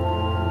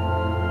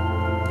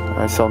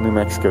 I sell New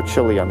Mexico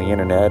chili on the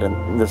internet,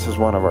 and this is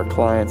one of our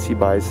clients. He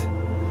buys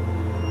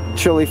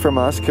chili from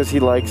us because he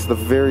likes the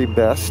very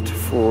best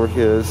for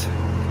his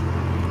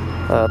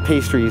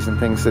pastries and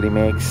things that he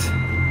makes,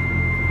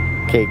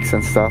 cakes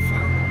and stuff.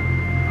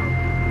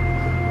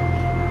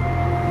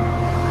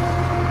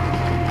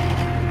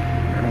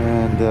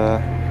 And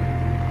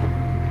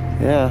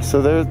yeah,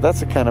 so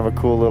that's a kind of a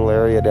cool little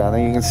area down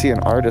there. You can see an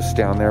artist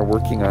down there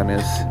working on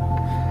his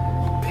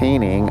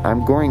painting.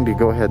 I'm going to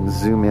go ahead and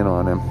zoom in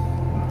on him.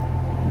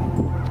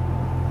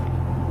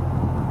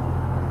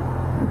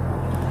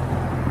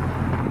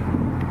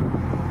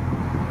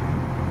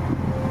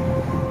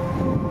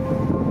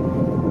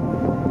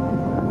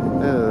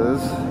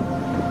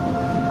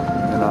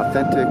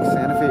 authentic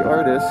Santa Fe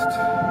artist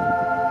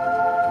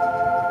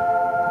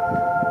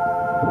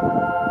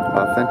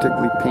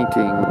authentically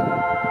painting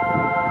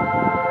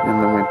in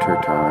the winter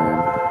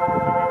time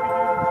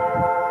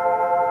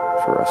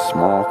for a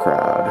small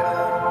crowd.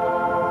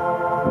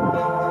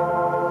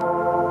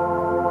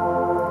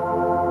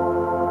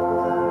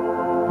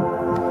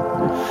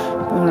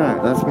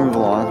 Alright, let's move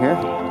along here.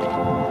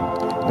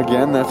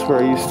 Again, that's where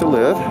I used to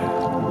live.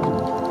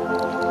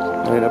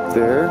 Right up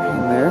there,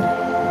 in there.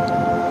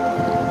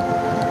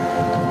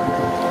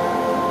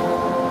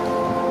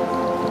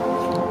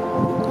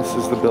 This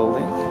is the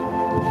building.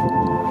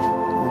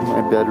 And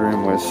my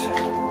bedroom was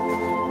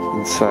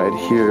inside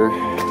here.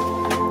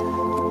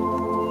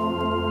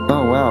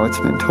 Oh wow, it's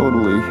been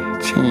totally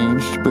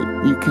changed, but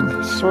you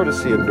can sort of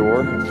see a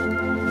door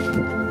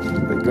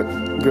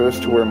that goes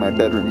to where my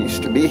bedroom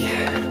used to be.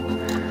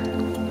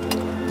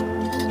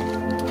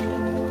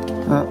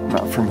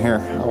 Not from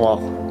here. Oh well.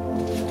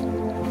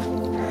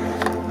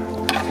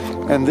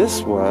 And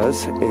this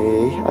was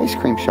a ice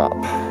cream shop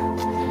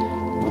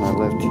when I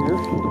lived here.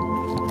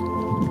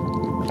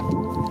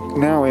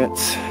 Now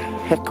it's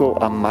Heko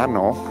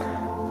Amano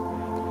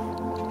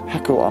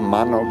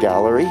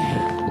Gallery.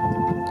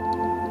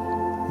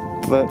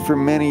 But for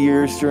many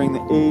years during the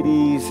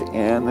 80s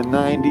and the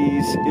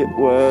 90s, it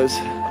was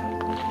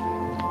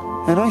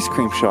an ice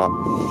cream shop.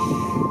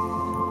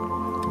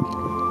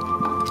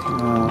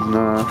 And,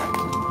 a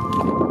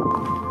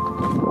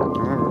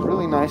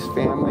really nice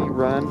family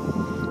run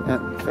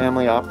and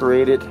family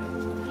operated.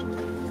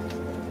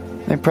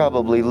 They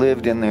probably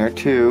lived in there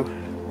too.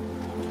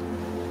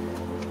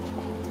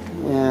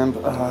 And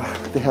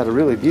they had a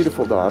really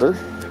beautiful daughter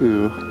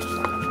who,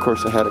 of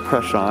course, I had a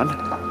crush on.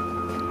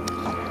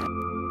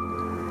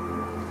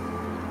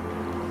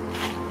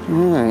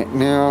 Alright,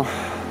 now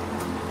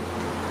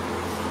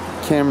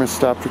camera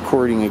stopped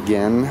recording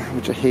again,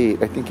 which I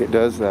hate. I think it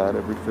does that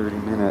every 30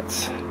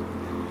 minutes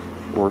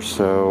or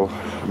so.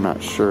 I'm not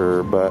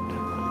sure, but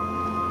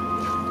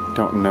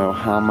don't know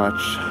how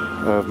much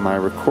of my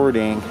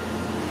recording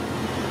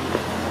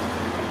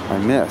I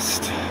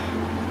missed,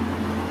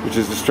 which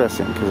is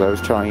distressing because I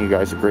was telling you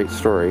guys a great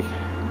story.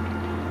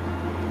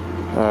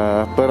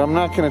 But I'm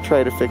not going to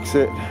try to fix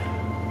it.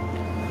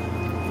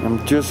 I'm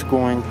just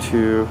going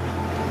to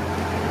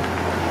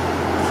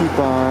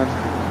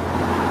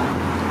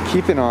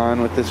keeping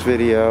on with this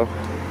video,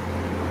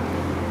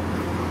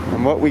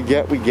 and what we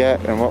get,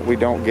 and what we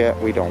don't get,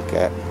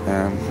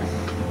 and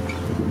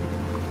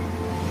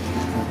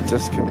it's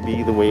just gonna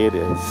be the way it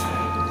is.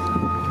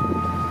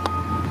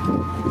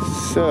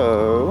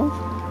 So,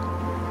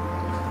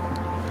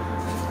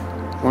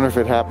 I wonder if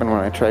it happened when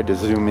I tried to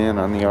zoom in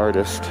on the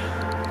artist.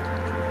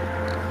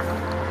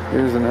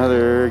 Here's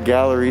another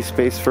gallery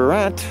space for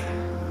rent.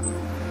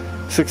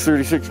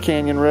 636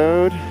 Canyon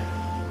Road.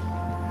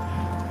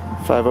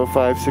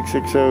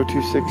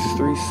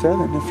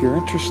 505-660-2637 if you're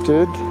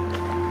interested.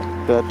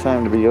 Bad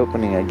time to be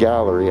opening a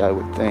gallery, I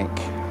would think.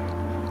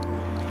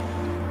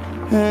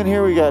 And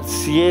here we got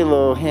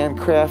Cielo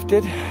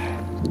handcrafted.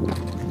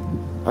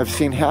 I've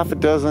seen half a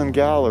dozen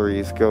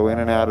galleries go in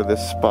and out of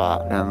this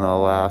spot in the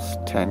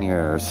last 10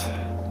 years.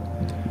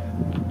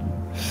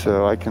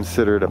 So I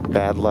consider it a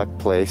bad luck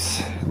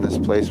place, and this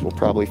place will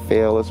probably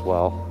fail as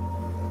well.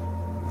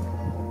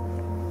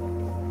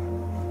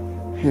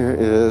 Here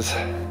is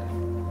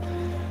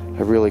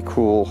a really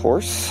cool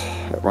horse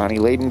at Ronnie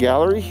Layden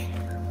Gallery.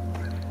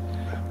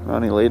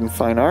 Ronnie Layden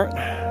Fine Art.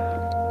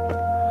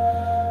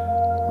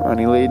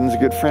 Ronnie Layden's a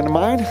good friend of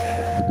mine.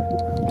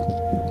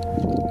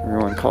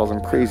 Everyone calls him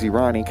Crazy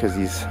Ronnie because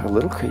he's a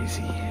little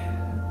crazy.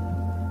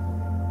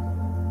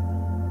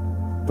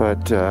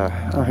 But,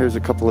 oh, here's a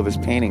couple of his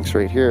paintings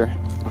right here.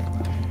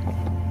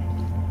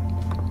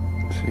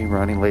 See,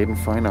 Ronnie Layden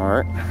Fine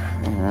Art.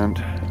 And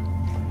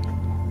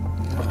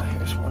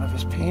here's one of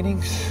his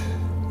paintings.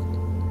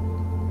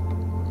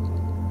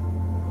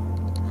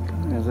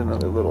 There's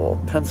another little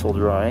pencil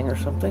drawing or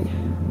something.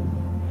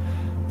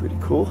 Pretty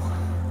cool.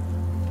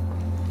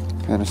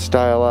 Kind of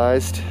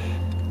stylized.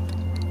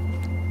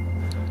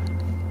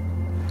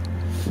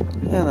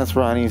 And that's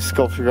Ronnie's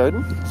sculpture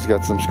garden. He's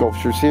got some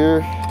sculptures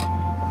here.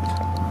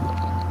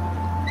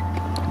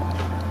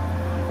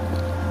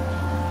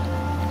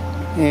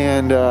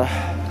 And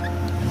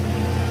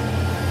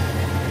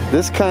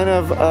this kind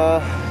of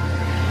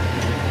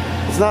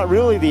it's not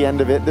really the end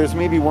of it. There's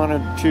maybe one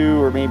or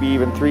two or maybe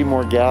even three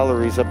more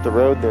galleries up the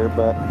road there,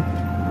 but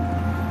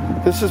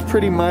this is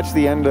pretty much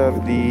the end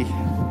of the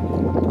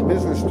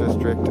business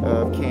district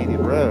of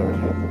Canyon Road.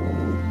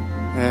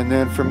 And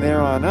then from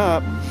there on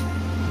up,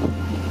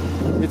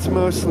 it's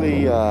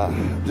mostly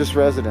just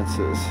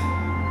residences.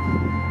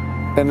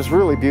 And it's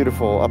really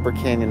beautiful. Upper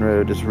Canyon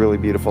Road is really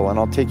beautiful, and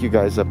I'll take you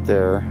guys up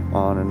there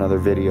on another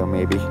video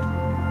maybe.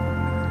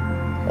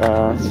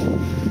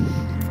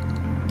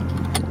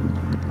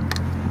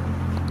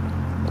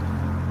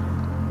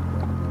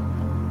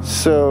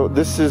 So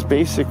this is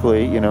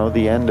basically, you know,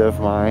 the end of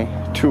my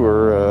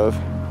tour of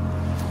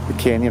the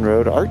Canyon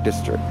Road Art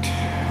District.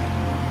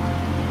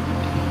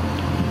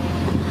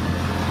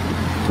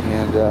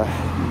 And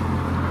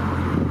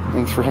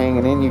Thanks for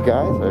hanging in, you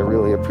guys. I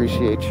really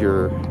appreciate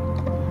your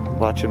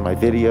watching my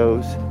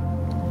videos.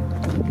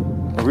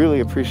 I really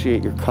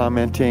appreciate your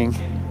commenting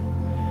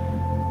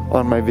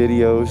on my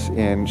videos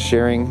and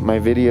sharing my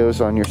videos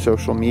on your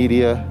social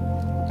media.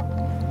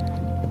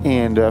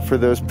 And for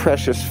those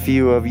precious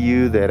few of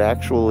you that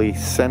actually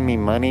send me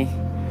money,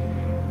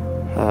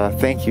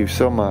 thank you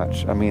so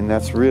much. I mean,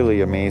 that's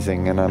really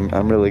amazing, and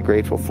I'm really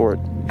grateful for it.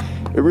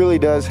 It really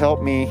does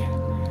help me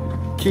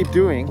keep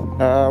doing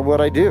what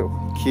I do.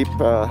 Keep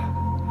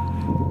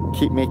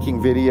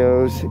making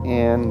videos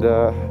and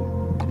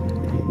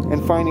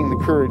finding the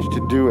courage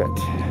to do it.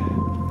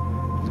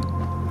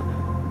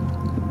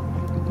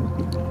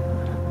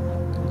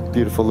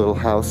 Beautiful little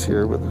house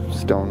here with a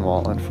stone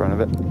wall in front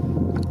of it.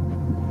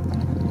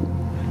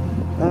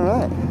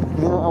 Alright,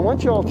 now I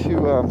want you all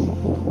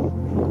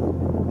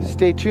to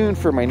stay tuned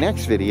for my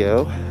next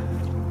video,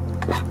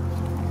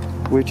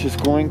 which is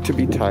going to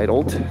be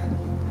titled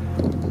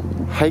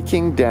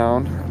Hiking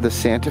Down the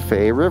Santa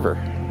Fe River.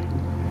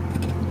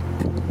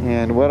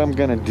 And what I'm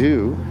going to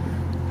do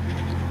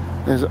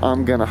is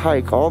I'm going to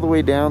hike all the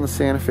way down the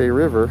Santa Fe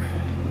River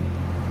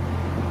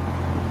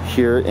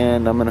here,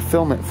 and I'm going to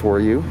film it for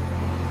you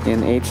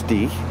in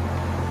HD.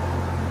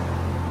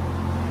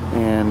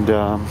 And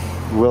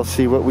we'll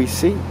see what we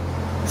see.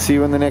 See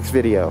you in the next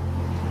video.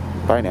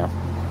 Bye now.